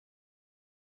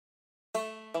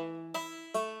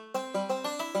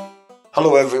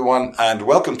Hello everyone, and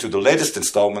welcome to the latest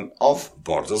instalment of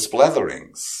Borders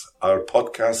Bletherings, our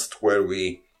podcast where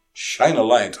we shine a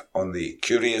light on the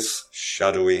curious,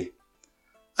 shadowy,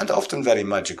 and often very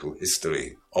magical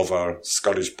history of our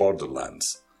Scottish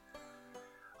borderlands.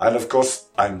 And of course,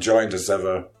 I'm joined as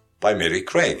ever by Mary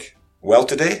Craig. Well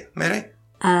today, Mary?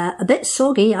 A bit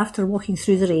soggy after walking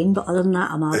through the rain, but other than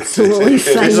that, I'm absolutely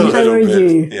fine. How are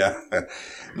you? Yeah.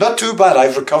 Not too bad.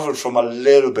 I've recovered from a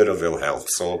little bit of ill health,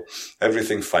 so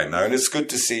everything's fine now. And it's good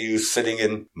to see you sitting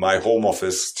in my home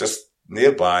office just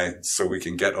nearby so we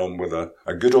can get on with a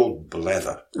good old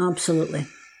blether. Absolutely.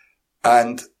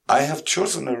 And I have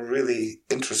chosen a really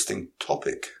interesting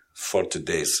topic for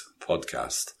today's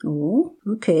podcast. Oh,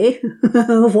 okay.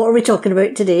 What are we talking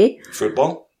about today?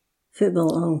 Football.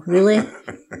 Football, oh, really?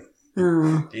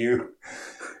 Oh.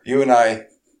 You and I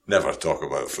never talk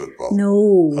about football.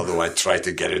 No. Although I try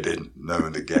to get it in now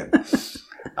and again.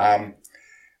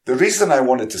 The reason I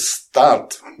wanted to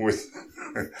start with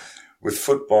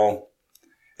football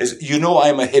is,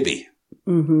 I'm a Hibby.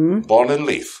 Mm-hmm. Born in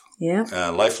Leith. Yeah.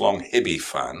 A lifelong Hibby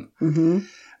fan. Mm-hmm.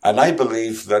 And I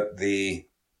believe that the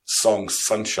song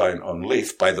Sunshine on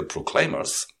Leith by the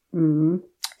Proclaimers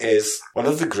is one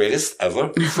of the greatest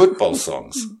ever football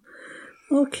songs.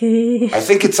 Okay. I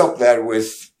think it's up there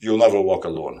with You'll Never Walk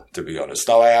Alone, to be honest.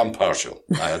 Now, I am partial,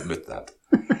 I admit that.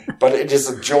 But it is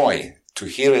a joy to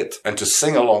hear it and to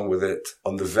sing along with it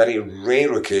on the very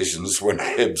rare occasions when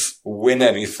Hibs win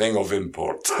anything of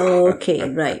import. Okay,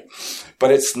 right.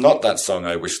 But it's not that song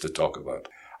I wish to talk about.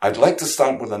 I'd like to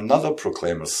start with another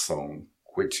Proclaimers song,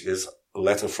 which is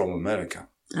Letter from America.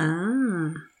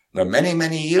 Ah. Now, many,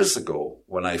 many years ago,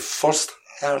 when I first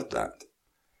heard that,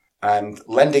 and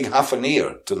lending half an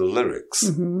ear to the lyrics,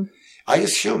 I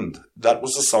assumed that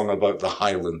was a song about the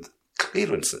Highland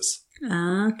clearances.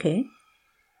 Ah, okay.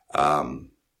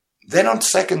 Then on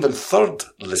second and third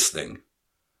listening,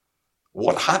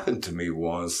 what happened to me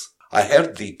was I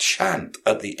heard the chant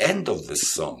at the end of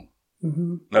this song.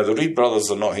 Mm-hmm. Now, the Reed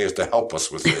brothers are not here to help us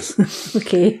with this.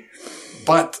 Okay.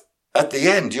 But at the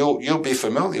end, you'll be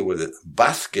familiar with it.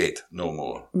 Bathgate, no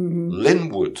more. Mm-hmm.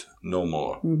 Linwood, no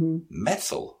more. Mm-hmm.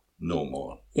 Methil, no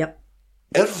more. Yep.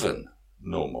 Irvine,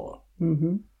 no more.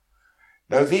 Mm-hmm.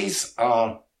 Now, these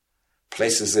are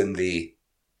places in the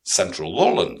Central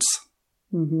Lowlands.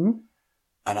 Mm-hmm.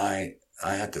 And I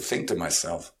had to think to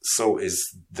myself, so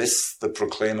is this the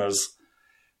Proclaimers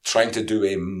trying to do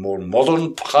a more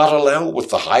modern parallel with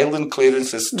the Highland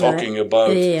clearances, talking about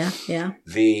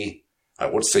the, I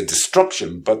would say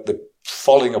destruction, but the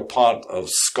falling apart of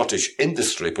Scottish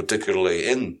industry, particularly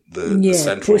in the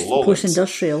Central Lowlands.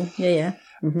 Post-industrial,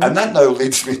 Mm-hmm. And that now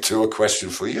leads me to a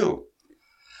question for you.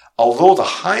 Although the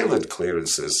Highland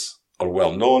clearances are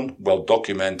well known, well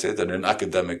documented, and in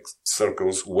academic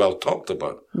circles well talked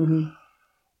about,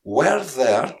 were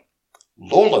there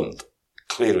Lowland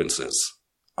clearances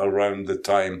around the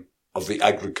time of the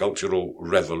agricultural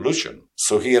revolution?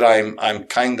 So here I'm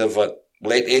kind of at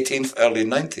late 18th, early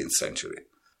 19th century.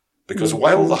 Because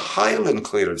while the Highland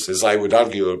clearances, I would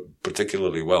argue, are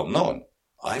particularly well known,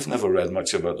 I've never read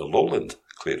much about the Lowland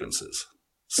clearances.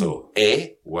 So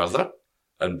A, were there?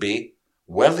 And B,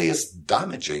 were they as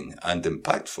damaging and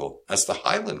impactful as the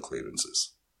Highland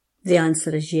clearances? The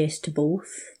answer is yes to both.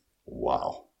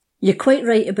 Wow. You're quite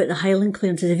right about the Highland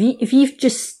clearances. If you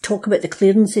just talk about the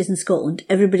clearances in Scotland,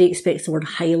 everybody expects the word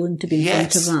Highland to be in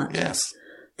front of that. Yes.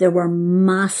 There were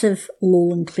massive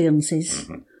Lowland clearances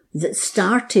that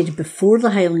started before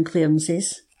the Highland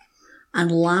clearances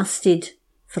and lasted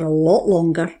for a lot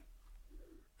longer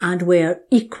and were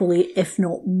equally, if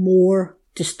not more,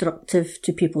 destructive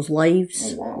to people's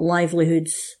lives,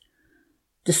 livelihoods,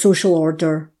 the social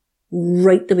order,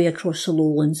 right the way across the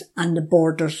Lowlands, and the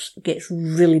borders gets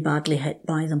really badly hit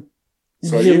by them.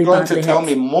 So really you're going to tell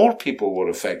me more people were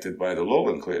affected by the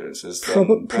Lowland clearances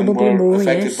than probably were more,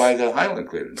 affected by the Highland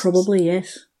clearances? Probably,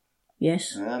 yes.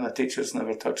 Yes. My teachers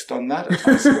never touched on that at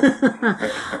high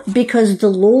school. Because the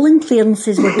Lowland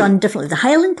clearances were done differently. The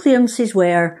Highland clearances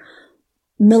were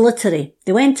military.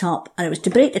 They went up and it was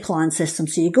to break the clan system.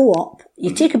 So you go up,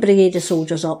 you take a brigade of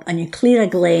soldiers up and you clear a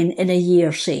glen in a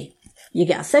year, say. You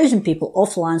get 1,000 people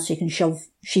off the land so you can shove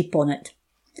sheep on it.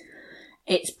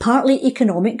 It's partly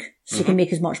economic, so you can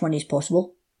make as much money as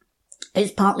possible.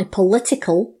 It's partly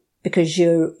political, because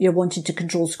you're wanting to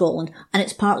control Scotland, and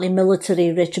it's partly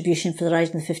military retribution for the rise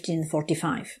in the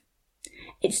 1545.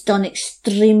 It's done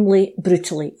extremely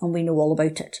brutally, and we know all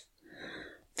about it.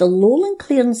 The Lowland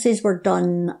clearances were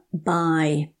done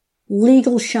by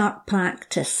legal sharp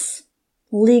practice,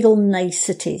 legal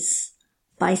niceties,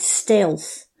 by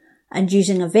stealth, and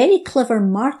using a very clever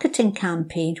marketing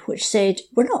campaign which said,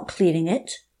 we're not clearing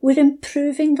it, we're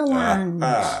improving the land.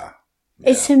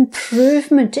 It's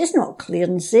improvement, it's not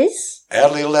clearances.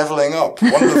 Early levelling up,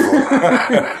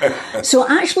 wonderful. So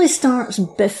it actually starts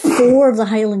before the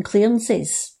Highland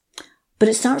clearances, but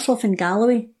it starts off in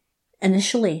Galloway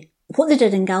initially. What they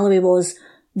did in Galloway was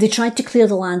they tried to clear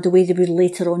the land the way they would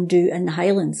later on do in the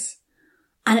Highlands.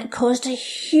 And it caused a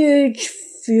huge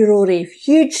furore,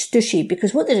 huge stushy,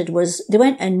 because what they did was they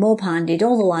went in mob-handed,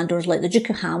 all the landowners like the Duke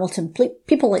of Hamilton,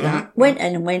 people like that, went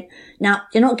in and went, nah,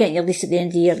 you're not getting your lease at the end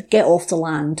of the year, get off the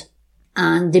land.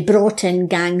 And they brought in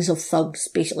gangs of thugs,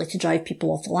 basically, to drive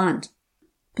people off the land.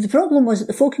 But the problem was that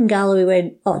the folk in Galloway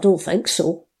went, oh, I don't think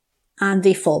so. And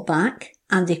they fought back,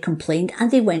 and they complained, and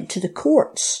they went to the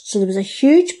courts. So there was a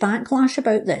huge backlash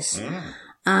about this.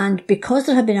 And because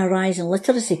there had been a rise in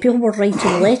literacy, people were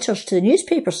writing letters to the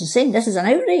newspapers and saying this is an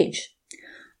outrage.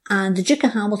 And the Duke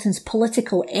of Hamilton's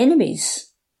political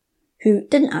enemies, who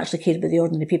didn't actually care about the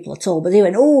ordinary people at all, but they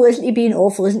went, oh, isn't he being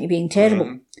awful? Isn't he being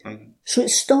terrible? So it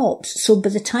stops. So by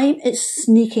the time it's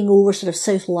sneaking over sort of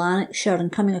South Lanarkshire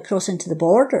and coming across into the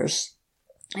borders,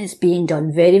 it's being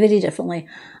done very, very differently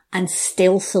and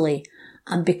stealthily.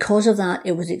 And because of that,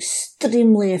 it was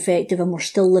extremely effective, and we're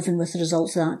still living with the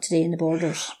results of that today in the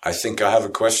borders. I think I have a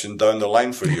question down the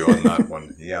line for you on that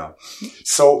one. Yeah.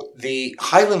 So the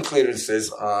Highland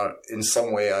clearances are in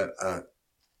some way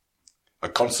a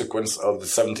consequence of the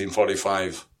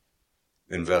 1745,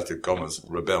 inverted commas,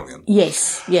 rebellion.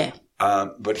 Yes, yeah.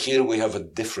 But here we have a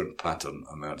different pattern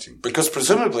emerging. Because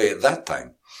presumably at that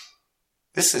time,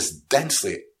 this is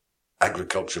densely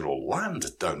agricultural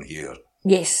land down here.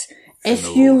 Yes.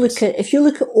 If you look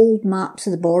at old maps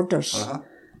of the borders,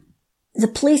 the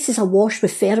place is awash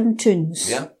with ferm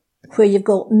tunes, where you've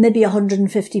got maybe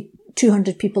 150,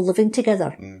 200 people living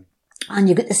together. And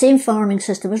you've got the same farming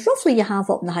system as roughly you have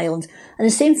up in the Highlands, and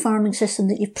the same farming system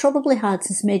that you've probably had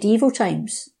since medieval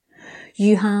times.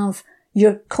 You have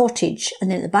your cottage,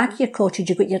 and then at the back of your cottage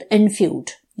you've got your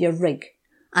infield, your rig.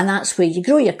 And that's where you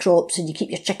grow your crops and you keep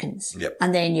your chickens.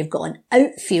 And then you've got an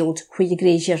outfield where you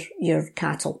graze your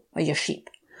cattle or your sheep.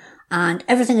 And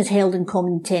everything is held in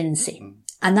common tenancy.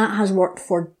 And that has worked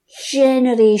for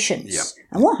generations.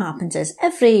 And what happens is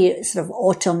every sort of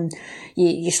autumn,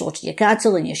 you slaughter your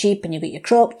cattle and your sheep and you get your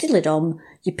crop, diddly-dum,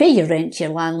 you pay your rent to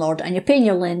your landlord, and you're paying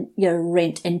your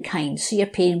rent in kind. So you're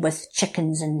paying with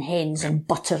chickens and hens and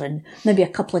butter and maybe a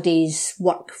couple of days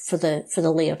work for the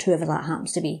laird, whoever that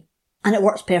happens to be. And it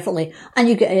works perfectly. And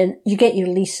you get your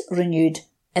lease renewed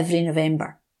every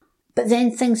November. But then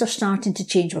things are starting to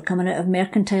change. We're coming out of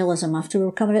mercantilism after we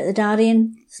were coming out of the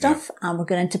Darien stuff, and we're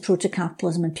going into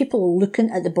proto-capitalism, and people are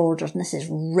looking at the borders, and this is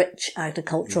rich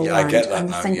agricultural land. I get that and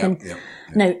now. Thinking,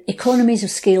 now, economies of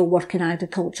scale work in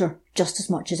agriculture just as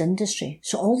much as industry.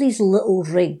 So all these little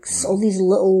rigs, all these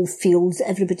little fields that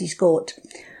everybody's got,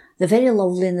 they're very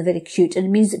lovely and they're very cute, and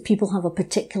it means that people have a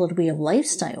particular way of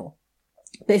lifestyle.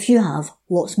 But if you have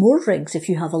lots more rigs, if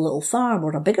you have a little farm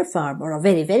or a bigger farm or a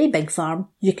very, very big farm,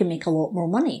 you can make a lot more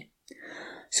money.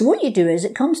 So what you do is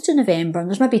it comes to November and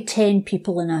there's maybe 10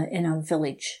 people in a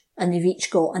village, and they've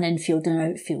each got an infield and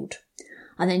an outfield.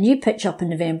 And then you pitch up in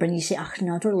November and you say,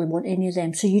 no, I don't really want any of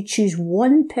them. So you choose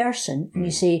one person and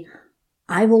you say,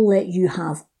 I will let you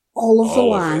have all of the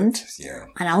land,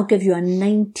 and I'll give you a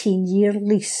 19-year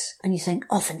lease. And you think,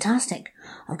 oh, fantastic.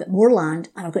 I've got more land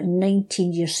and I've got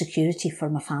 19 years security for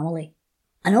my family.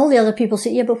 And all the other people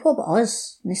say, yeah, but what about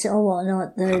us? And they say, oh,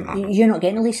 well, no, you're not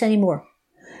getting a lease anymore.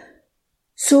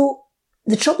 So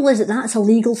the trouble is that that's a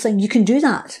legal thing. You can do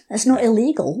that. It's not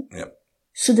illegal.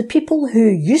 So the people who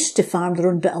used to farm their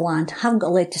own bit of land haven't got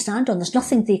a leg to stand on. There's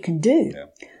nothing they can do.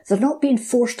 They're not being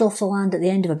forced off the land at the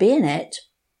end of a bayonet,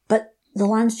 but the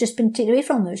land's just been taken away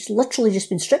from them. It's literally just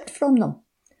been stripped from them.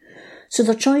 So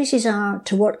their choices are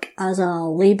to work as a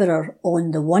labourer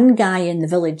on the one guy in the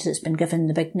village that's been given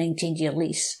the big 19-year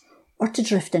lease, or to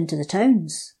drift into the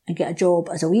towns and get a job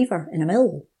as a weaver in a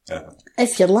mill.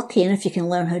 If you're lucky and if you can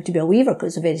learn how to be a weaver, because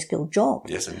it's a very skilled job.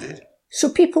 Yes, indeed.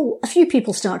 So a few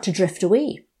people start to drift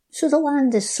away. So the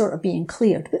land is sort of being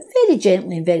cleared, but very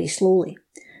gently and very slowly.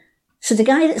 So the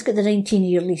guy that's got the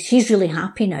 19-year lease, he's really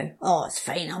happy now. Oh, it's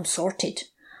fine, I'm sorted.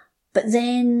 But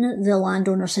then the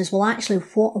landowner says, well, actually,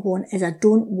 what I want is I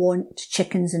don't want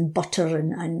chickens and butter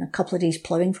and a couple of days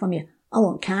ploughing from you. I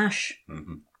want cash.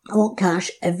 I want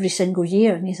cash every single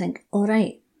year. And you think, all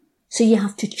right. So you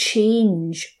have to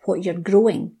change what you're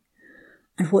growing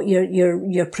and what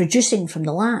you're producing from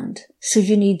the land. So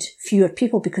you need fewer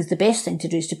people, because the best thing to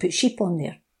do is to put sheep on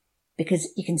there,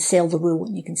 because you can sell the wool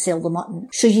and you can sell the mutton.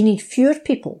 So you need fewer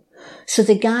people. So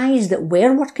the guys that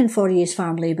were working for you as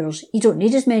farm labourers, you don't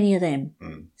need as many of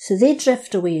them. So they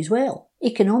drift away as well.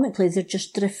 Economically, they're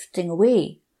just drifting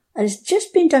away. And it's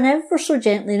just been done ever so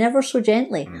gently and ever so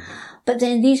gently. But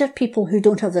then these are people who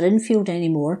don't have their infield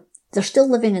anymore. They're still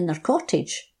living in their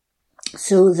cottage.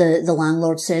 So the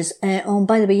landlord says, oh,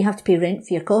 by the way, you have to pay rent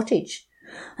for your cottage.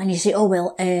 And you say, oh,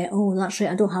 that's right,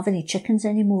 I don't have any chickens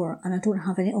anymore. And I don't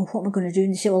have any, what am I going to do?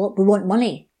 And they say, well, look, we want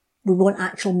money. We want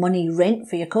actual money rent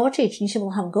for your cottage. And you say,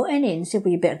 well, I haven't got any. And they say,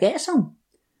 well, you better get some.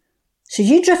 So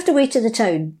you drift away to the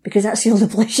town because that's the only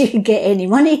place you can get any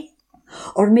money.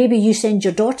 Or maybe you send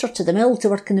your daughter to the mill to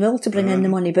work in the mill to bring in the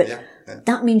money. But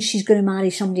that means she's going to marry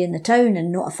somebody in the town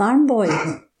and not a farm boy.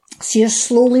 So you're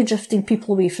slowly drifting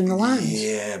people away from the land.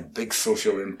 Yeah, big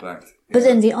social impact. But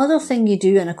then the other thing you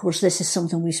do, and of course this is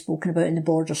something we've spoken about in the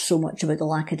Borders so much about the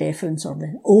lack of deference, or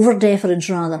the over-deference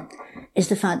rather, is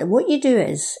the fact that what you do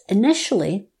is,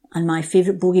 initially, and my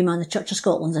favourite bogeyman, the Church of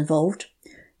Scotland's involved,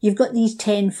 you've got these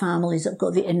 10 families that have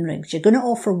got the in-rigs. You're going to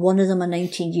offer one of them a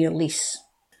 19-year lease.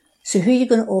 So who are you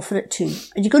going to offer it to?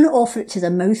 Are you going to offer it to the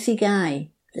mouthy guy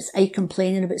that's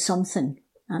complaining about something?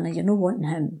 And you're not wanting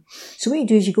him. So what you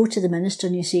do is you go to the minister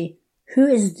and you say, who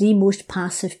is the most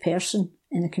passive person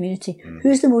in the community?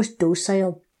 Who's the most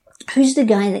docile? Who's the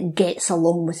guy that gets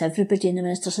along with everybody? And the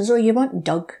minister says, oh, you want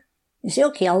Doug? You say,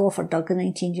 okay, I'll offer Doug a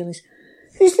 19-year lease.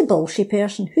 Who's the bullshit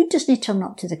person? Who doesn't turn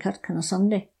up to the kirk on a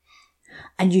Sunday?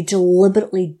 And you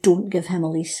deliberately don't give him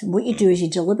a lease. And what you do is you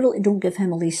deliberately don't give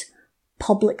him a lease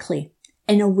publicly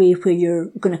in a way where you're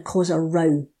going to cause a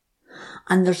row.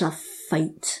 And there's a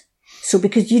fight. So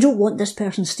because you don't want this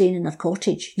person staying in their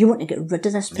cottage, you want to get rid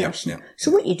of this person.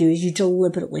 So what you do is you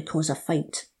deliberately cause a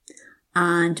fight.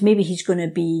 And maybe he's going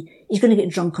to get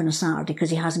drunk on a Saturday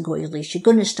because he hasn't got his lease. You're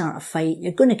going to start a fight.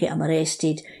 You're going to get him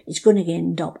arrested. He's going to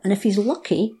end up, and if he's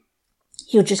lucky,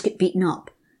 he'll just get beaten up.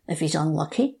 If he's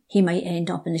unlucky, he might end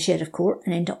up in the sheriff court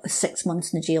and end up with 6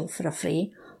 months in the jail for a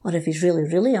fray. Or if he's really,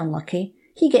 really unlucky,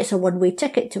 he gets a one-way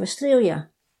ticket to Australia.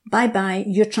 Bye-bye,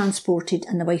 you're transported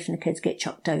and the wife and the kids get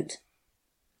chucked out.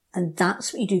 And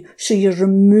that's what you do. So you're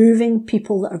removing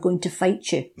people that are going to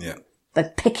fight you. Yeah. By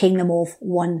picking them off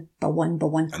one by one by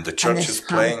one. And the church is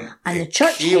playing and a the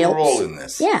church key helps. role in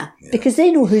this. Yeah, because they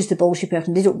know who's the bullshit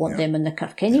person. They don't want them in the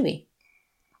kirk anyway.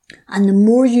 And the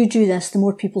more you do this, the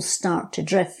more people start to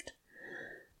drift.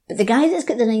 But the guy that's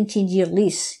got the 19-year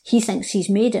lease, he thinks he's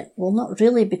made it. Well, not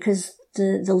really, because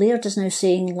the laird is now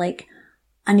saying, like,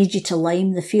 I need you to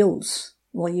lime the fields.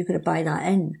 Well, you've got to buy that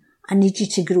in. I need you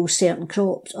to grow certain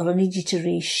crops, or I need you to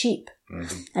raise sheep.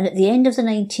 And at the end of the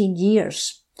 19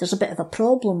 years, there's a bit of a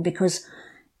problem, because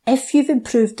if you've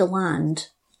improved the land,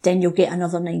 then you'll get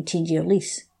another 19-year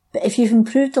lease. But if you've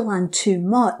improved the land too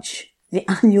much, the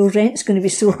annual rent's going to be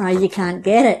so high you can't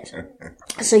get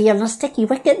it. So you're in a sticky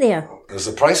wicket there. There's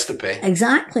a price to pay.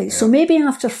 Exactly. So maybe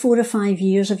after 4 or 5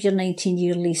 years of your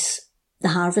 19-year lease, the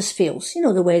harvest fails. You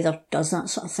know, the weather does that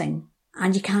sort of thing.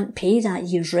 And you can't pay that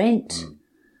year's rent.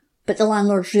 But the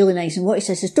landlord's really nice, and what he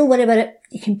says is, don't worry about it,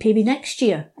 you can pay me next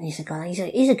year. And you think, oh,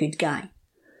 he's a good guy.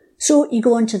 So you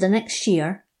go on to the next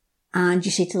year, and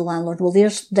you say to the landlord, well,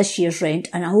 there's this year's rent,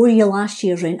 and I owe you last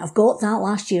year's rent. I've got that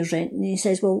last year's rent. And he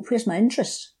says, well, where's my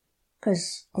interest?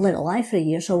 Because I let it lie for a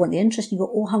year, so I want the interest. And you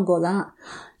go, oh, I haven't got that.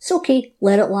 It's okay,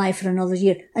 let it lie for another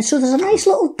year. And so there's a nice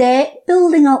little debt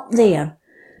building up there.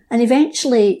 And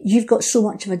eventually, you've got so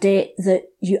much of a debt that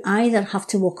you either have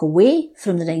to walk away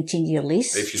from the 19-year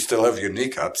lease. If you still have your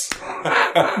kneecaps.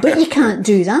 But you can't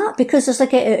do that, because there's a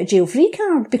get out of jail free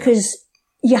card, because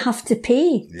you have to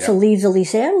pay to leave the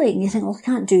lease early. And you think, well, I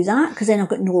can't do that, because then I've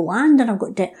got no land and I've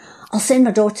got debt. I'll send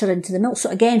my daughter into the mill. So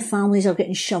again, families are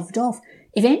getting shoved off.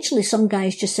 Eventually, some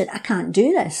guys just said, I can't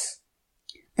do this.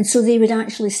 And so they would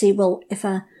actually say, well, if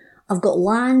I've got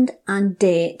land and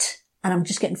debt, and I'm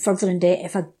just getting further in debt,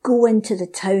 if I go into the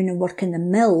town and work in the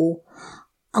mill,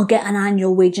 I'll get an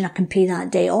annual wage and I can pay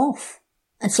that debt off.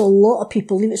 And so a lot of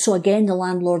people leave it. So again, the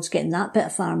landlord's getting that bit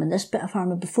of farm and this bit of farm.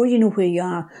 And before you know where you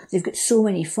are, they've got so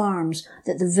many farms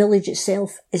that the village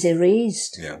itself is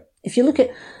erased. Yeah. If you look at,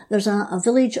 there's a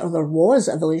village, or there was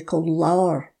a village called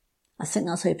Laur. I think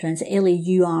that's how you pronounce it,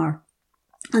 Laur.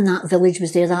 And that village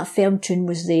was there, that Fermtown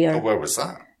was there. Oh, where was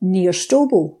that? Near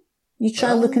Stobo. You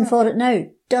try looking for it now.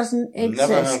 Doesn't exist.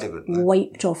 Never heard of it. No.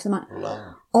 Wiped off the map.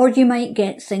 Wow. Or you might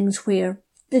get things where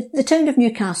the town of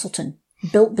Newcastleton,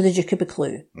 built by the Duke of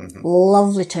Buccleuch.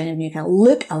 Lovely town of Newcastle.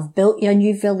 Look, I've built you a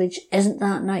new village. Isn't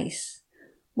that nice?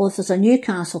 Well, if there's a new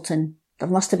Castleton, there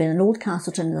must have been an old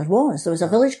Castleton. There was a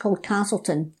village called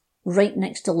Castleton right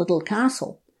next to Little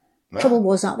Castle. Trouble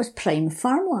was, that was prime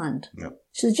farmland. Yep.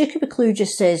 So the Duke of Buccleuch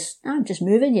just says, I'm just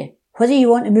moving you. whether you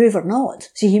want to move or not.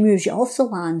 So he moves you off the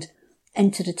land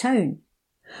into the town.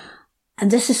 And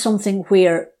this is something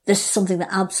that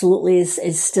absolutely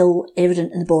is still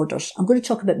evident in the borders. I'm going to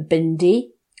talk about bin day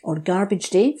or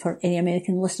garbage day for any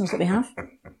American listeners that we have.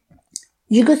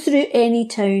 You go through any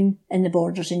town in the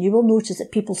borders and you will notice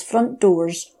that people's front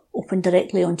doors open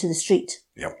directly onto the street.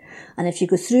 Yep. And if you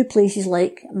go through places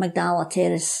like Magdala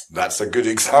Terrace. That's a good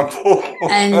example.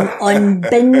 And on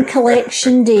bin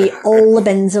collection day, all the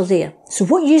bins are there. So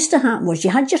what used to happen was you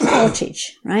had your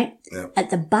cottage, right? Yep. At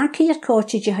the back of your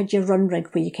cottage, you had your run rig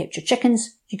where you kept your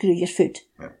chickens, you grew your food.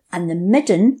 Yep. And the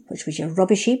midden, which was your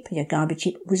rubbish heap, your garbage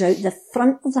heap, was out the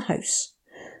front of the house.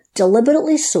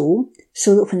 Deliberately so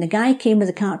that when the guy came with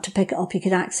the cart to pick it up, he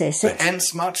could access it. The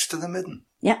hens marched to the midden.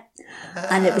 Yep.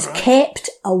 And it was kept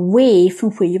away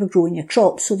from where you were growing your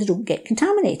crops so they don't get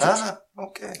contaminated.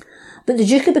 Okay. But the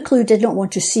Duke of Buccleuch did not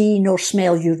want to see nor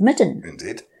smell your midden.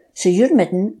 Indeed. So your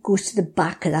midden goes to the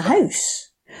back of the house.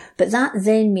 But that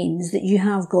then means that you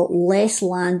have got less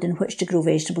land in which to grow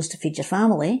vegetables to feed your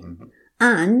family. Mm-hmm.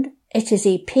 And it is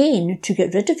a pain to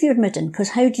get rid of your midden, because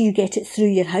how do you get it through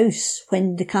your house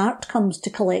when the cart comes to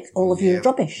collect all of your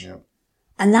rubbish? Yeah.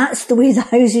 And that's the way the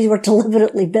houses were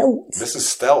deliberately built. This is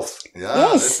stealth. Yeah,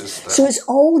 yes. This is stealth. So it's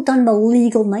all done with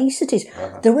legal niceties.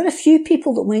 There were a few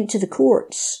people that went to the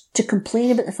courts to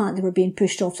complain about the fact they were being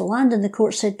pushed off the land, and the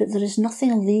court said, but there is nothing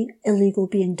illegal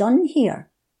being done here.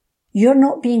 You're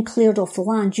not being cleared off the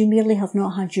land. You merely have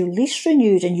not had your lease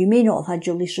renewed, and you may not have had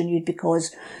your lease renewed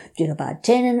because you're a bad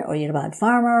tenant or you're a bad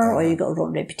farmer or you've got a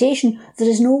rotten reputation. There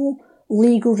is no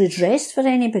legal redress for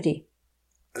anybody.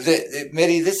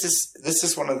 Mary, this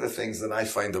is one of the things that I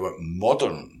find about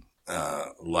modern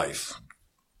life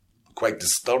quite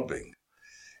disturbing,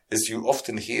 is you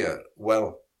often hear,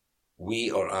 well, we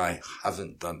or I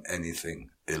haven't done anything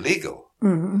illegal.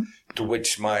 Mm-hmm. To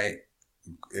which my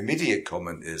immediate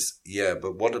comment is, yeah,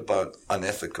 but what about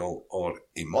unethical or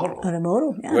immoral? Or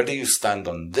immoral, yeah. Where do you stand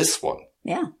on this one?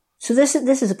 Yeah. So this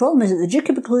is the problem, is that the Duke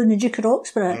of Buccleuch and the Duke of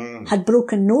Roxburgh had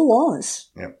broken no laws.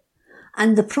 Yeah.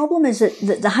 And the problem is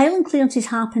that the Highland clearances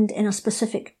happened in a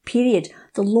specific period.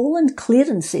 The Lowland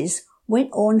clearances went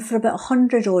on for about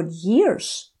 100 odd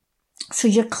years. So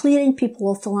you're clearing people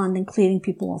off the land and clearing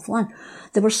people off the land.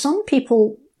 There were some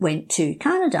people went to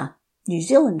Canada, New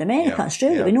Zealand, America,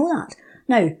 Australia, we know that.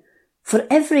 Now, for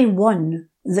every one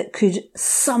that could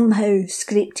somehow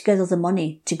scrape together the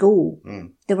money to go,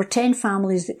 there were 10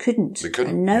 families that couldn't. They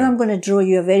couldn't. And now I'm going to draw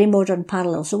you a very modern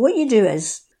parallel. So what you do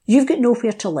is, you've got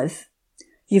nowhere to live.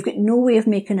 You've got no way of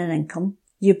making an income.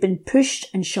 You've been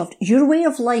pushed and shoved. Your way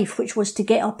of life, which was to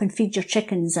get up and feed your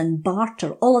chickens and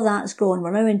barter, all of that's gone.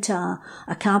 We're now into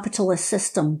a capitalist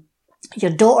system.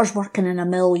 Your daughter's working in a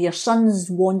mill. Your son's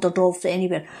wandered off to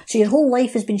anywhere. So your whole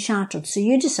life has been shattered. So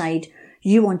you decide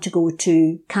you want to go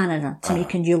to Canada to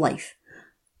make a new life.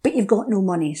 But you've got no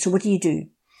money. So what do?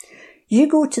 You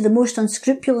go to the most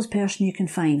unscrupulous person you can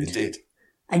find. Indeed.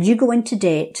 And you go into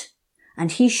debt,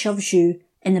 and he shoves you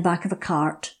in the back of a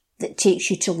cart that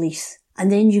takes you to Leith.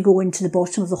 And then you go into the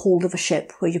bottom of the hold of a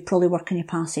ship where you're probably working your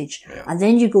passage. Yeah. And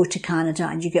then you go to Canada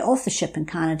and you get off the ship in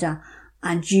Canada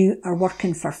and you are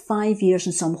working for 5 years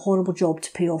in some horrible job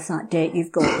to pay off that debt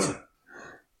you've got.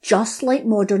 Just like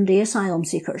modern day asylum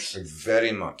seekers.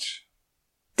 Very much.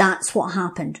 That's what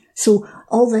happened. So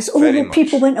all this,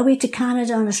 people went away to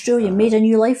Canada and Australia and made a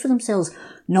new life for themselves.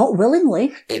 Not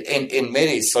willingly. In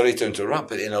many, sorry to interrupt,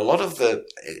 but in a lot of the,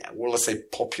 well, let's say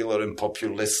popular and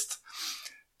populist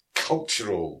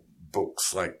cultural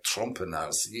books like Trump and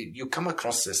ours, you come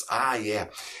across this, the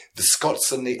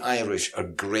Scots and the Irish are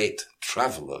great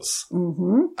travellers.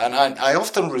 Mm-hmm. And I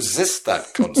often resist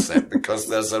that concept because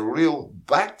there's a real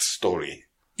backstory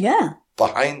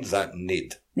behind that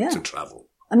need to travel.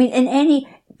 I mean, in any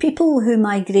people who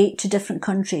migrate to different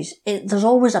countries, there's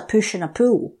always a push and a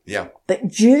pull. Yeah. But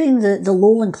during the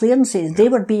Lowland clearances, they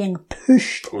were being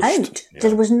pushed out. Yeah.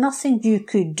 There was nothing you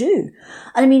could do.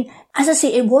 And I mean, as I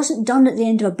say, it wasn't done at the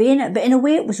end of a bayonet, but in a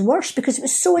way it was worse because it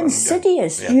was so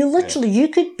insidious. Yeah. You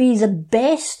could be the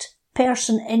best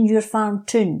person in your farm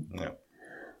toon. Yeah.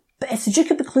 But if the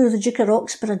Duke of Buccleuch or the Duke of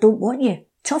Roxburgh don't want you,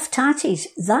 tough tatties,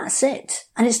 that's it.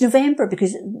 And it's November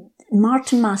because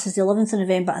Martinmas is the 11th of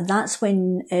November, and that's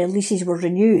when leases were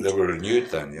renewed. They were renewed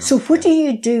then, yeah. So what do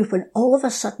you do when all of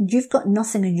a sudden you've got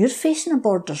nothing and you're facing a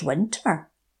borders winter?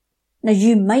 Now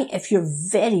you might, if you're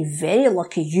very, very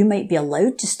lucky, you might be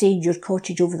allowed to stay in your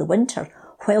cottage over the winter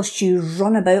whilst you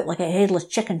run about like a headless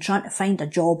chicken trying to find a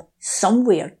job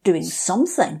somewhere doing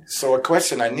something. So a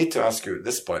question I need to ask you at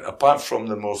this point, apart from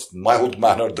the most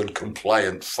mild-mannered and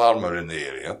compliant farmer in the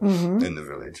area, in the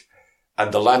village,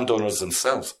 and the landowners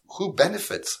themselves, who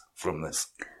benefits from this?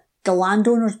 The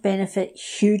landowners benefit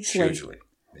hugely. Hugely.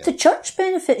 Yeah. The church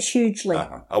benefits hugely.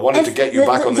 I wanted to get you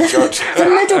back on the church.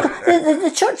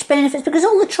 The church benefits because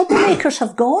all the troublemakers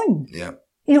have gone. Yeah.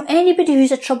 You know, anybody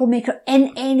who's a troublemaker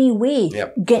in any way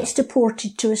Yep. gets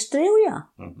deported to Australia.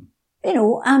 Mm-hmm. You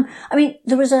know, I mean,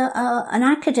 there was an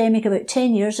academic about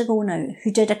 10 years ago now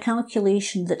who did a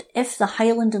calculation that if the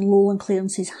Highland and Lowland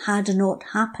clearances had not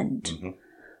happened, Mm-hmm.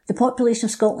 the population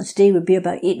of Scotland today would be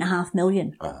about 8.5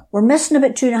 million. Uh-huh. We're missing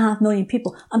about 2.5 million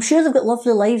people. I'm sure they've got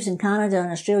lovely lives in Canada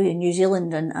and Australia and New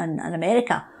Zealand and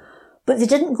America. But they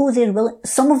didn't go there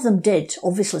some of them did,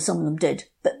 obviously some of them did,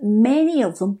 but many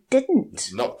of them didn't.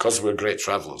 Not because we're great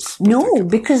travellers. No,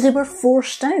 because they were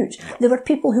forced out. Yeah. There were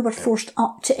people who were forced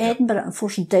up to Edinburgh and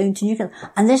forced down to Newcastle.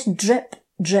 And this drip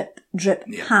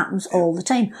happens all the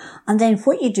time. And then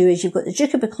what you do is you've got the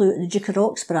Duke of Buccleuch and the Duke of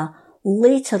Roxburgh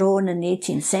later on in the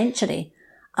 18th century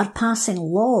are passing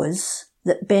laws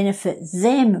that benefit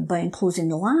them by enclosing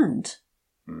the land.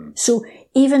 So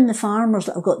even the farmers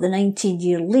that have got the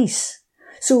 19-year lease.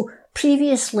 So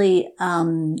previously,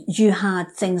 you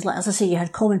had things like, as I say, you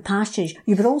had common pasturage.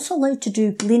 You were also allowed to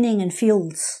do gleaning in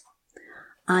fields.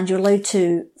 And you're allowed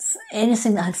to,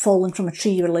 anything that had fallen from a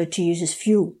tree, you were allowed to use as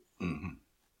fuel.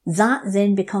 Mm-hmm. That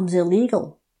then becomes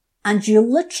illegal. And you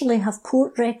literally have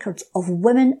court records of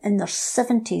women in their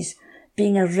 70s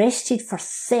being arrested for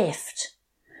theft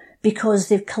because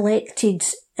they've collected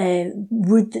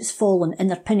wood that's fallen in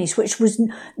their pinnies,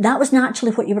 that was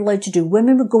naturally what you were allowed to do.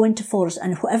 Women would go into forests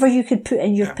and whatever you could put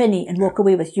in your pinny and walk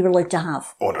away with, you were allowed to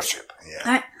have. Ownership, yeah.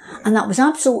 Right? And that was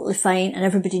absolutely fine and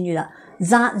everybody knew that.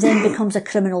 That then becomes a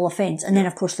criminal offence. And then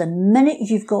of course the minute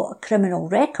you've got a criminal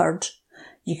record,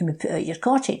 you can be put out your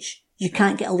cottage. You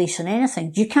can't get a lease on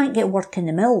anything. You can't get work in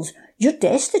the mills. You're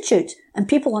destitute. And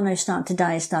people are now starting to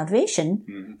die of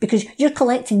starvation because you're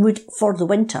collecting wood for the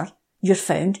winter. You're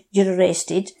found, you're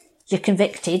arrested, you're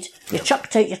convicted, you're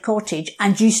chucked out your cottage,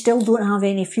 and you still don't have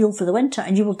any fuel for the winter,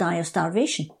 and you will die of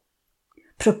starvation.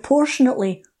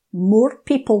 Proportionately, more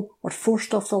people were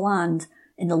forced off the land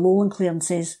in the Lowland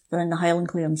clearances than in the Highland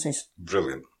clearances.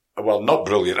 Brilliant. Well, not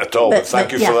brilliant at all, but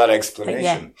thank you for that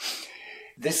explanation. Yeah.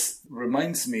 This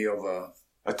reminds me of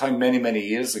a time many, many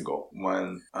years ago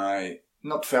when I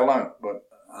not fell out, but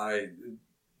I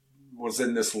was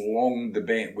in this long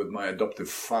debate with my adoptive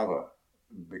father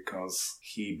because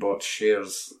he bought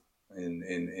shares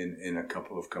in a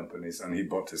couple of companies and he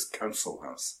bought his council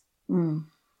house. Mm.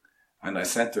 And I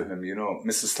said to him, you know,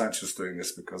 Mrs. Thatcher's doing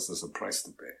this because there's a price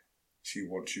to pay. She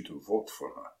wants you to vote for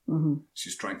her. Mm-hmm.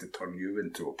 She's trying to turn you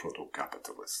into a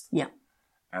proto-capitalist. Yeah.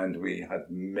 And we had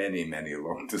many, many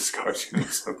long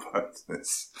discussions about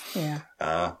this. Yeah.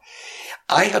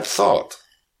 I had thought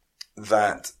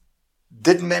that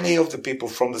did many of the people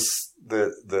from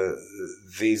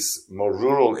these more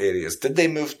rural areas, did they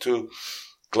move to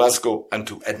Glasgow and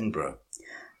to Edinburgh?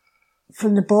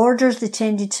 From the borders, they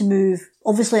tended to move,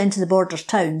 obviously into the borders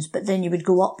towns, but then you would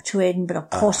go up to Edinburgh,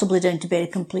 possibly down to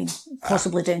Berwick-on-Tweed,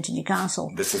 possibly down to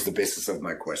Newcastle. This is the basis of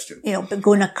my question. You know, but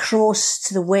going across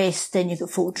to the west, then you've got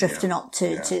folk drifting up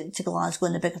to Glasgow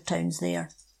and the bigger towns there.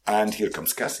 And here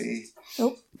comes Cassie.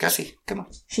 Oh. Cassie, come on.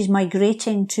 She's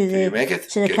migrating to the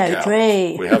Good couch.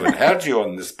 Right. We haven't heard you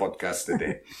on this podcast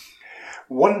today.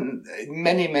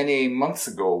 Many months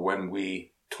ago when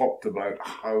we talked about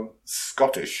how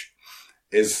Scottish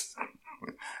is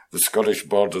the Scottish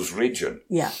Borders region.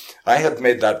 Yeah. I had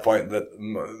made that point that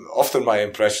often my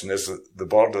impression is that the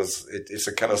Borders, it's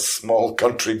a kind of small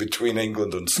country between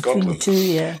England and Scotland. Between the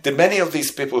two, yeah. Did many of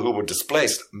these people who were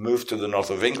displaced move to the north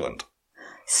of England?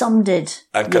 Some did.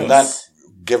 And can that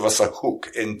give us a hook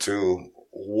into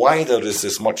why there is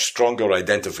this much stronger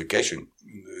identification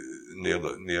near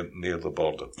the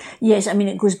border? Yes, I mean,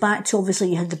 it goes back to obviously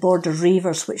you had the border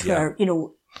reivers, which were, you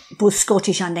know, both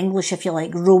Scottish and English, if you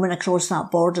like, roaming across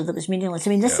that border that was meaningless.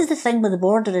 I mean, this is the thing with the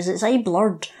border is it's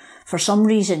blurred for some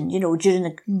reason, you know, during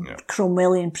the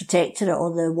Cromwellian Protectorate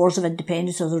or the Wars of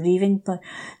Independence or the Reiving, but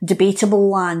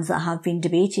debatable lands that have been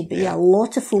debated. But a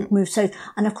lot of folk moved south.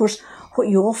 And of course, what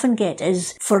you often get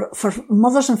is for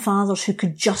mothers and fathers who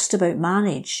could just about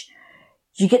manage,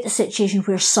 you get the situation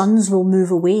where sons will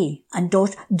move away and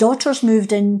daughters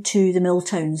moved into the mill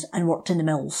towns and worked in the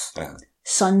mills. Uh-huh.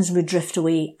 Sons would drift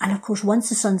away. And of course, once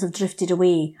the sons have drifted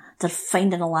away, they're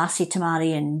finding a lassie to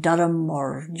marry in Durham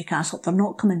or Newcastle. They're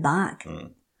not coming back. Mm.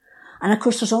 And of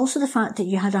course, there's also the fact that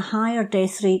you had a higher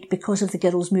death rate because of the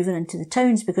girls moving into the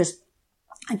towns. Because,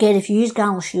 again, if you use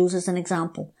Galashiels as an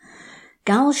example,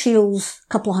 Galashiels a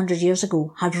couple of 100 years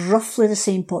ago had roughly the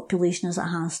same population as it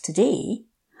has today,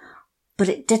 but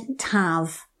it didn't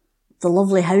have the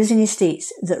lovely housing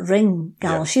estates that ring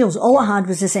Galashiels. All it had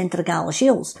was the centre of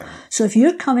Galashiels. So if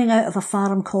you're coming out of a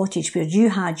farm cottage where you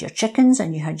had your chickens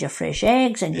and you had your fresh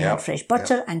eggs and you had fresh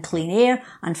butter and clean air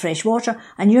and fresh water,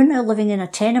 and you're now living in a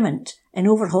tenement in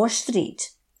Overhosh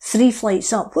Street, 3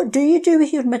 flights up, what do you do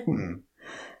with your midden?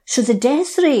 So the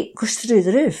death rate goes through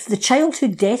the roof. The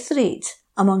childhood death rate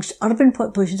amongst urban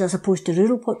populations as opposed to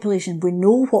rural populations, we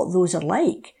know what those are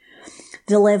like.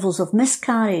 The levels of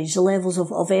miscarriage, the levels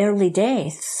of early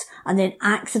deaths, and then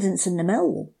accidents in the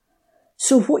mill.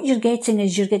 So what you're getting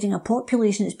is you're getting a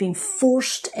population that's being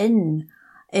forced into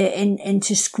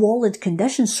squalid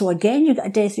conditions. So again, you get a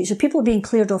death rate. So people are being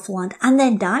cleared off the land and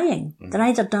then dying. They're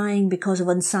either dying because of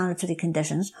unsanitary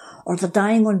conditions, or they're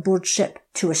dying on board ship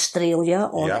to Australia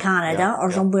or Canada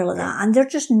or somewhere like that. And they're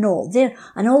just not there.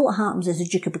 And all that happens is the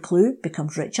Duke of Buccleuch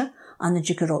becomes richer, and the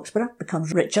Duke of Roxburgh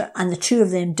becomes richer, and the two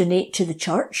of them donate to the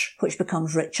church, which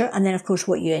becomes richer. And then, of course,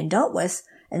 what you end up with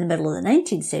in the middle of the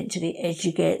 19th century is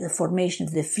you get the formation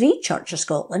of the Free Church of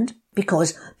Scotland,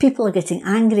 because people are getting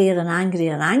angrier and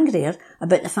angrier and angrier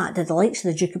about the fact that the likes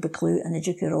of the Duke of Buccleuch and the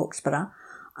Duke of Roxburgh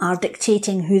are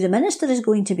dictating who the minister is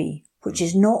going to be, which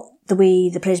is not the way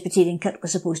the Presbyterian Kirk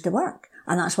was supposed to work.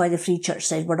 And that's why the Free Church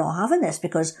said, we're not having this,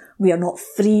 because we are not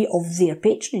free of their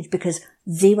patronage, because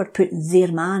they were putting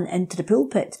their man into the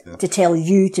pulpit to tell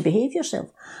you to behave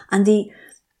yourself. And the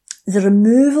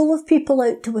removal of people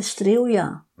out to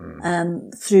Australia,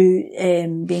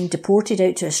 through being deported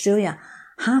out to Australia,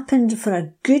 happened for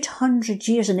a good 100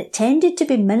 years, and it tended to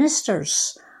be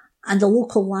ministers and the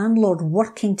local landlord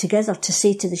working together to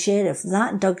say to the sheriff,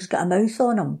 that Doug's got a mouth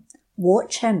on him,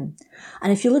 watch him.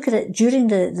 And if you look at it, during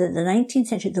the 19th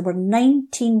century, there were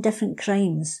 19 different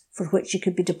crimes for which you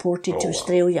could be deported to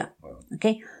Australia. Wow.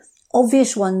 Okay?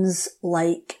 Obvious ones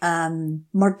like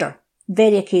murder.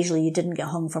 Very occasionally you didn't get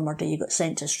hung for murder, you got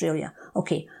sent to Australia.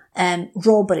 Okay.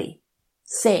 Robbery.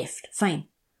 Theft. Fine.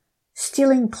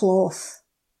 Stealing cloth.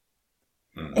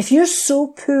 If you're so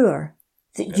poor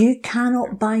that you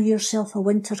cannot buy yourself a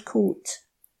winter coat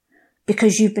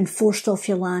because you've been forced off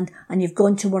your land and you've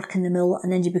gone to work in the mill,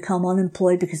 and then you become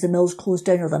unemployed because the mill's closed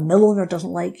down or the mill owner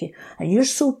doesn't like you, and you're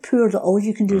so poor that all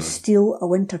you can do is steal a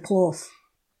winter cloth,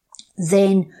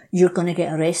 then you're going to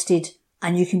get arrested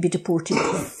and you can be deported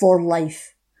for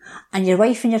life. And your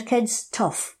wife and your kids,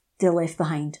 tough, they're left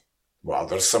behind. Wow,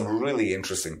 there's some really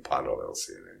interesting parallels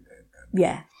here.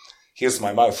 Yeah. Here's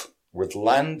my mouth. With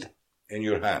land in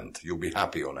your hand, you'll be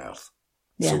happy on earth.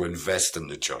 Yeah. So invest in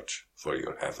the church for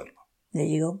your heaven. There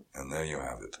you go. And there you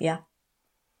have it. Yeah.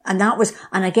 And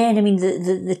again, I mean,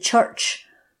 the church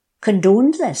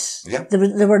condoned this. Yeah.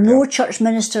 There were no church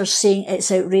ministers saying it's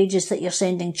outrageous that you're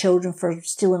sending children for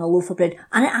stealing a loaf of bread.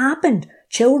 And it happened.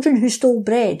 Children who stole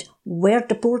bread were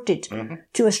deported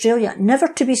to Australia, never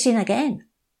to be seen again.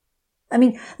 I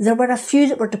mean, there were a few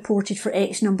that were deported for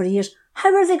X number of years.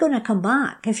 How are they going to come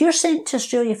back? If you're sent to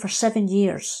Australia for 7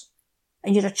 years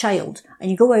and you're a child and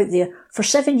you go out there for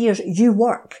 7 years, you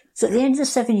work. So at the end of the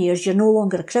 7 years, you're no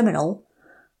longer a criminal,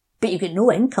 but you get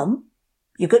no income.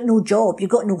 You've got no job. You've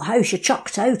got no house. You're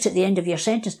chucked out at the end of your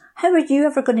sentence. How are you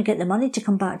ever going to get the money to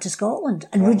come back to Scotland?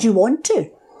 And would you want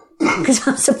to? Because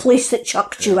that's the place that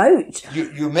chucked you out.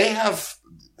 You may have,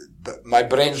 my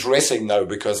brain's racing now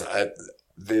because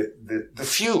the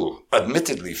few,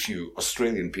 admittedly few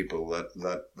Australian people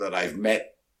that I've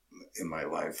met in my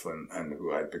life and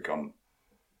who I've become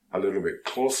a little bit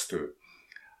close to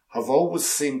have always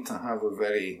seemed to have a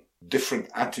very different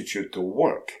attitude to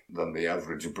work than the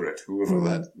average Brit, whoever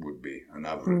that would be, an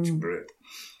average Brit.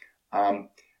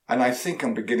 And I think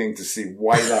I'm beginning to see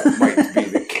why that might be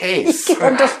the case. You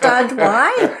can understand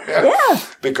why? Yeah.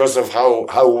 Because of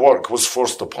how work was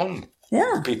forced upon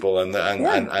people and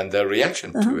their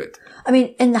reaction to it. I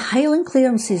mean, in the Highland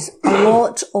clearances, a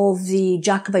lot of the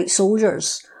Jacobite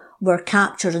soldiers were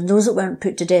captured, and those that weren't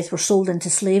put to death were sold into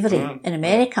slavery in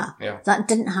America. Yeah. That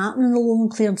didn't happen in the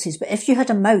Lowland clearances. But if you had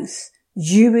a mouth,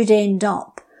 you would end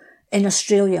up in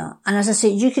Australia. And as I say,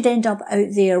 you could end up out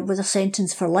there with a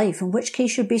sentence for life, in which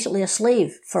case you're basically a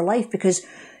slave for life because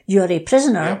you are a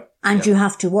prisoner and you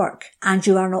have to work and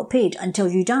you are not paid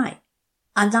until you die.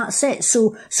 And that's it.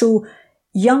 So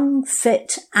young,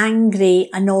 fit, angry,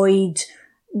 annoyed,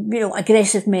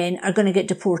 aggressive men are going to get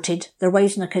deported. Their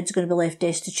wives and their kids are going to be left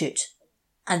destitute.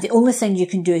 And the only thing you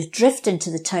can do is drift into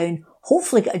the town,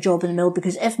 hopefully get a job in the mill,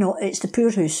 because if not, it's the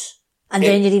poorhouse. And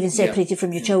then you're even separated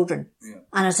from your children. Yeah.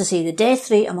 And as I say, the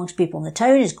death rate amongst people in the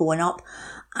town is going up.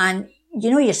 And you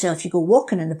know yourself, you go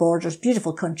walking in the borders,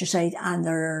 beautiful countryside, and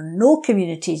there are no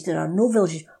communities, there are no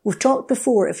villages. We've talked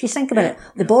before, if you think about it,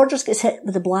 the borders gets hit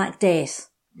with the Black Death.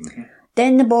 Mm-hmm.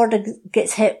 Then the border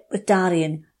gets hit with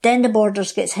Darien. Then the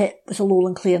Borders gets hit with the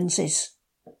lowland clearances.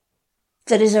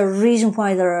 There is a reason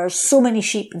why there are so many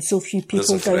sheep and so few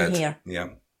people down here. Yeah.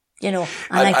 You know,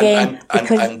 and again,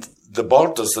 and the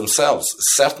Borders themselves,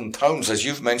 certain towns, as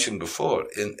you've mentioned before,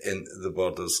 in the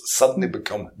Borders, suddenly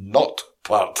become not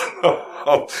part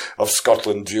of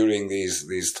Scotland during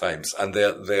these times, and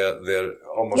they're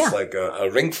almost like they're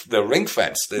ring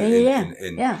fenced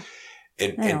in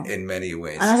many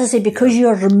ways. And as I say, because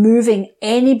you're removing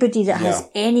anybody that has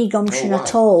any gumption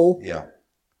at all,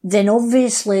 then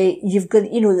obviously you've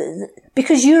got, you know,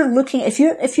 because you're looking, if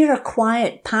you're a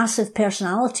quiet, passive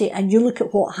personality and you look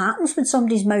at what happens when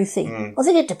somebody's mouthy, well,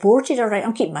 they get deported, all right,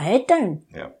 I'm keeping my head down.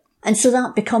 Yeah. And so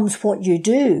that becomes what you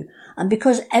do. And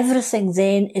because everything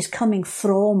then is coming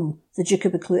from the Duke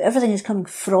of Buccleuch, everything is coming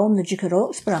from the Duke of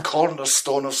Roxburgh.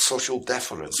 Cornerstone of social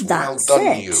deference. That's well done,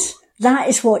 it. you. That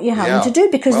is what you're having to do,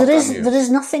 because Well there done,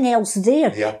 is nothing else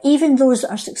there. Yeah. Even those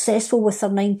that are successful with their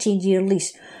 19-year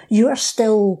lease, you are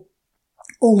still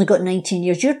only got 19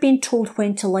 years. You're being told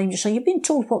when to line yourself. You're being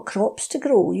told what crops to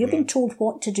grow. You're being told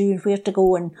what to do and where to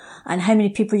go and how many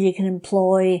people you can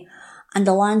employ. And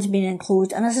the land's being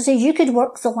enclosed. And as I say, you could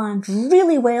work the land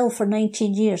really well for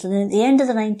 19 years. And then at the end of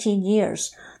the 19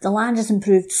 years, the land has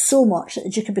improved so much that the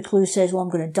Duke of Buccleuch says, well, I'm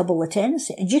going to double the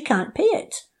tenancy. And you can't pay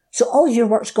it. So all your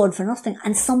work's gone for nothing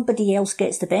and somebody else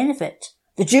gets the benefit.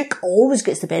 The Duke always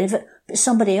gets the benefit, but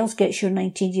somebody else gets your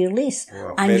 19-year lease.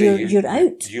 Well, and Mary, you're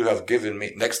out. You have given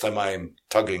me, next time I'm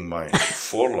tugging my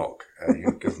forelock,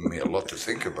 you've given me a lot to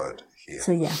think about here.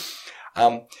 So yeah.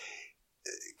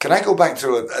 Can I go back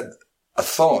to a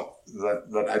thought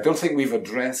that I don't think we've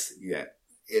addressed yet,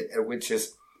 which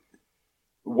is,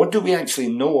 what do we actually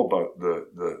know about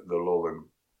the lowland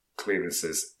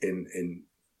clearances in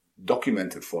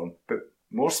documented form? But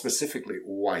more specifically,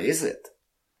 why is it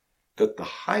that the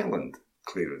Highland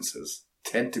clearances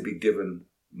tend to be given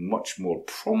much more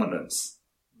prominence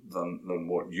than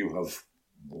what you have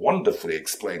wonderfully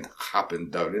explained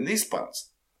happened down in these parts?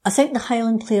 I think the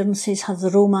Highland clearances have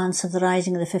the romance of the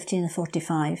rising of the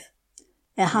 1545.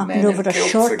 It happened over a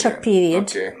shorter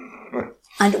period,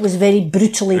 and it was very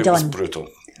brutally done. It was brutal,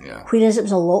 yeah. Whereas it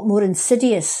was a lot more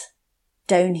insidious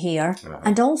down here.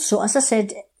 And also, as I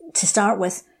said to start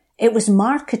with, it was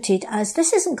marketed as,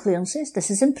 this isn't clearances, this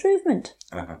is improvement.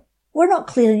 We're not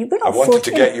clearing you. We're not I wanted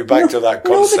to get you back to that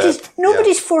concept.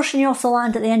 Nobody's forcing you off the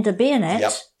land at the end of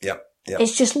bayonet. Yep.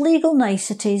 It's just legal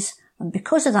niceties. And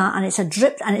because of that, and it's a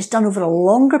drip, and it's done over a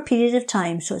longer period of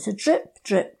time. So it's a drip,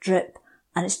 drip, drip.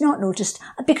 And it's not noticed,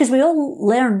 because we all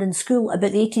learned in school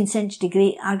about the 18th century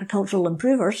great agricultural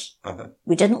improvers.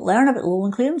 We didn't learn about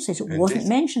lowland clearances. It wasn't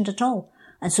mentioned at all.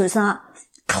 And so it's that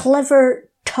clever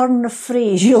turn of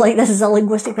phrase. You like this as a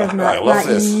linguistic person. I love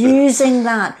this. Using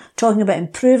that, talking about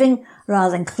improving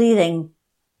rather than clearing.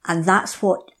 And that's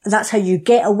how you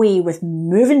get away with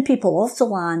moving people off the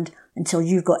land until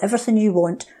you've got everything you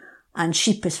want and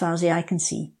sheep as far as the eye can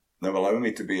see. Now allow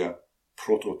me to be a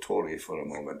proto-Tory for a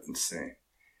moment and say,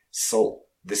 so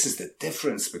this is the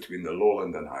difference between the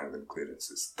lowland and highland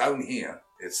clearances. Down here,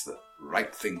 it's the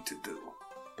right thing to do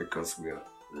because we're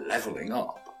levelling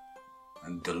up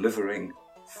and delivering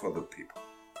for the people.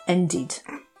 Indeed.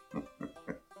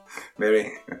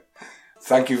 Mary,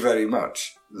 thank you very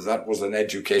much. That was an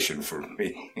education for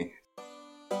me.